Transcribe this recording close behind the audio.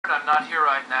I'm not here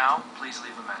right now. Please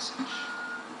leave a message.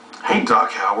 Hey,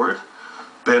 Doc Howard.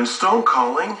 Ben Stone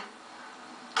calling.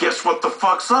 Guess what the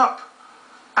fuck's up?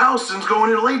 Allison's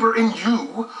going into labor and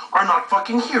you are not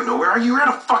fucking here. No, where are you? You're at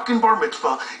a fucking bar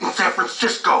mitzvah in San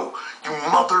Francisco. You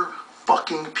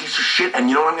motherfucking piece of shit. And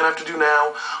you know what I'm gonna have to do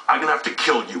now? I'm gonna have to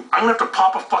kill you. I'm gonna have to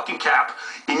pop a fucking cap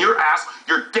in your ass.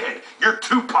 You're dead. You're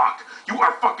Tupac. You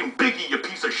are fucking Biggie, you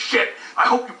piece of shit. I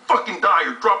hope you fucking die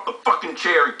or drop the fucking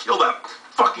chair and kill that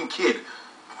fucking kid.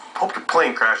 Hope your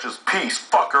plane crashes. Peace,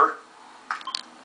 fucker.